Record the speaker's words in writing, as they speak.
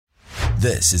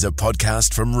This is a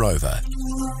podcast from Rover.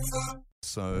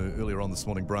 So earlier on this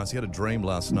morning, Bryce, you had a dream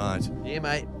last night. Yeah,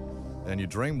 mate. And your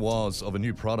dream was of a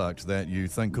new product that you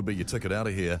think could be your ticket out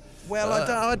of here. Well,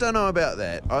 I don't know about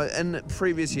that. In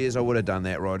previous years, I would have done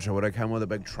that, Rog. I would have come with a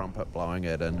big trumpet blowing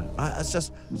it, and I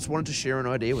just wanted to share an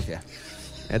idea with you.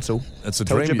 That's all. It's a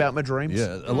Told dream. you about my dreams.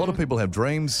 Yeah, a lot of people have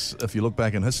dreams, if you look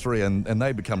back in history, and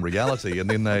they become reality, and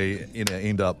then they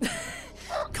end up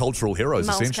cultural heroes,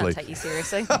 Miles essentially. can't take you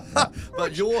seriously.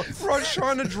 But you're... Rod's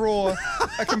trying to draw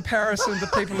a comparison to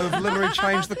people who have literally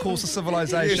changed the course of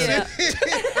civilization. Yeah.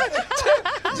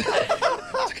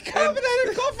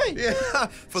 Carbonated coffee. Yeah.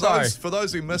 Sorry. For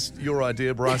those who missed your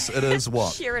idea, Bryce, it is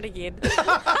what? Share it again.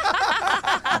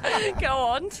 Go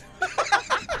on.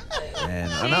 Man,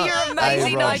 Share your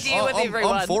amazing Rog, idea with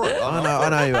everyone. I'm for it. I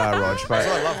know you are, Rog, but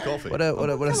I love coffee. what a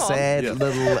Come on. sad Yeah.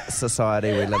 little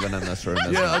society we live in this room.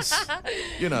 Isn't Yeah,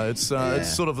 it? it's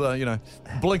sort of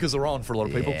blinkers are on for a lot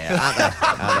of people. Yeah,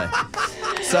 aren't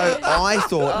they? So I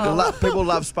thought people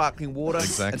love sparkling water.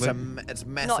 Exactly. It's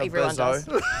massive. Not everyone does.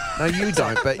 No, you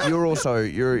don't. But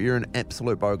you're an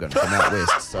absolute bogan from out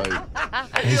west. So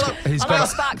He's I like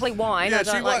sparkling wine. I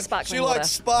don't like sparkling she water. likes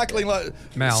sparkling,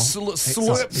 Mel,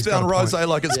 slurps he's down got a rosé point.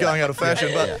 like it's going out of fashion,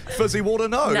 but fizzy water,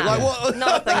 no. No, Like what?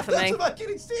 not a thing for me. Doesn't make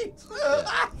any sense.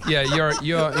 Yeah,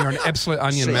 you're an absolute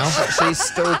onion, Mel. she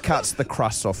still cuts the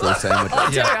crust off her sandwich. I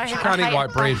do. Yeah, I she hate- can't I eat hate-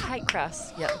 white bread. I hate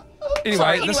crust. Yeah.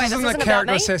 Anyway, this this isn't a isn't about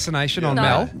character me. assassination on No,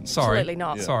 Mel. Sorry. absolutely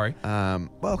not. Yeah. Sorry.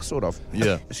 Well, sort of.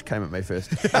 Yeah. She came at me first.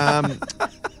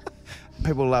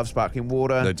 People love sparkling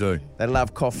water. They do. They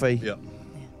love coffee. Yeah.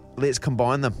 Let's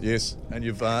combine them. Yes. And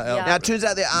you've Yeah. Now it turns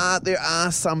out there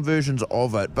are some versions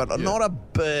of it, but not a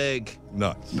big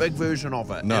version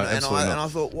of it. No, and absolutely not. I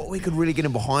thought, we could really get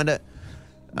in behind it.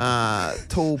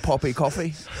 Tall Poppy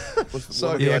Coffee.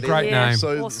 So Yeah, great Yeah.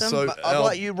 name. Awesome. But I'd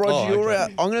like you, Rog. Oh, you're okay. out.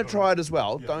 I'm going to try it as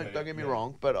well. Don't get me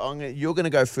wrong, but you're going to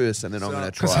go first, and then I'm going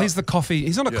to try. Because he's the coffee.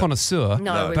 He's not a connoisseur,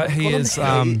 No, we but wouldn't he call him is.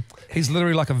 that. He's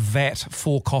literally like a vat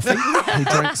for coffee. He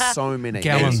drinks so many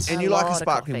Gallons. and you A like lot a of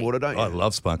sparkling coffee. water, don't you? I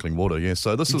love sparkling water, yeah.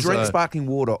 So this You is... drink sparkling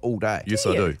water all day. Yes,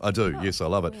 I do. I do. Yes, I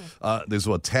love it. There's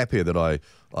a tap here that I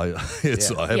have Yeah,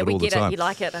 it we all the get time. it. You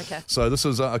like it. Okay. So this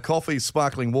is a coffee,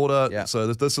 sparkling water. Yeah.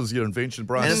 So this is your invention,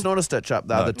 Bryce. And it's not a stitch up,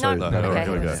 the other two. No, no, okay.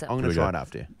 here we go. I'm I'm going Here we to try go. it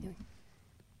after you.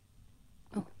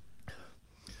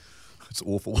 It's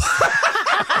awful.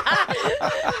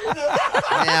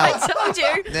 Now, I told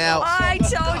you. Now- I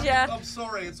told you. I'm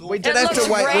sorry, it's awful. we did It have to looks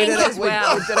wait. We rank did, as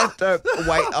well. we did have to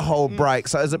wait a whole break.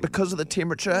 So is it because of the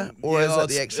temperature, or is it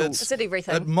the actual? It's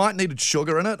everything. It might need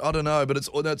sugar in it. I don't know, but it's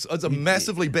a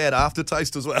massively bad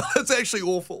aftertaste as well. It's actually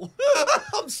awful.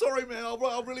 I'm sorry, man.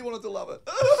 I really wanted to love it.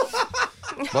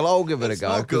 Well, I'll give it a It's go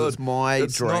not because good. it's my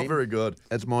It's dream. not very good.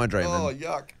 It's my dream. Oh, and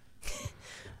yuck.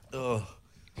 Oh,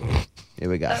 here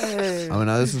we go. I mean,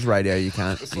 no, this is radio. You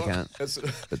can't. it's,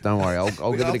 But don't worry.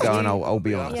 I'll give it a go, and I'll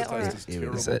be the honest. Yeah, aftertaste alright. is Here we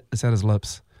go. terrible. It's at his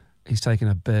lips. He's taking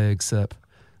a big sip.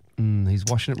 He's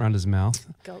washing it around his mouth,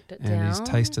 Gulped it and down. he's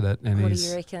tasted it, and What do he's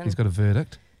you reckon? he's got a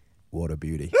verdict. What a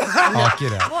beauty. Oh,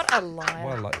 get out! What a liar.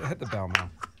 What a lo- hit the bell, Mel.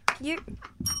 You,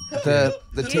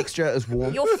 The texture is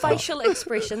warm. your facial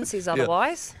expression says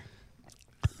otherwise.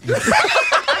 He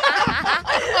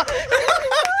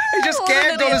just What an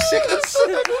gagged on idiot. his second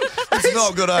sip. It's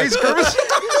not good, eh? He's grimacing.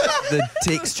 The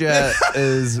texture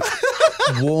is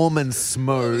warm and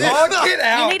smooth. Oh, get You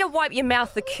out! need to wipe your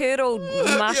mouth. The curdled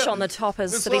mush Yeah. on the top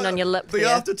is It's sitting like- on your lip The there.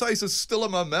 aftertaste is still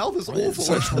in my mouth. It's awful.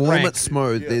 So it's warm. rank. It's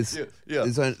smooth. Yeah, There's yeah.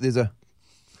 there's a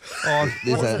Oh,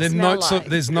 What does it there's smell notes like? of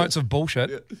there's notes of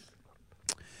bullshit.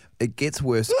 it gets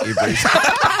worse every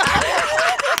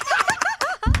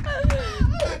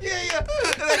Yeah.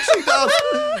 It actually does.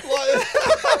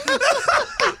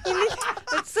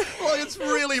 It's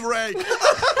really rank.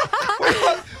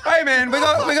 Hey man, we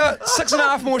got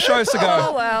 6.5 more shows to Oh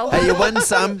go. well. Hey, you win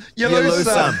some, You you lose lose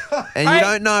some. some. And you Hey.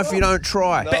 don't know if you don't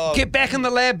try. Get back in the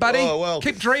lab, buddy. Oh, well.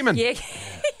 Keep dreaming. Yeah.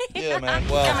 Yeah, man.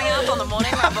 Well, Coming up on the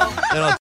morning rumble. and I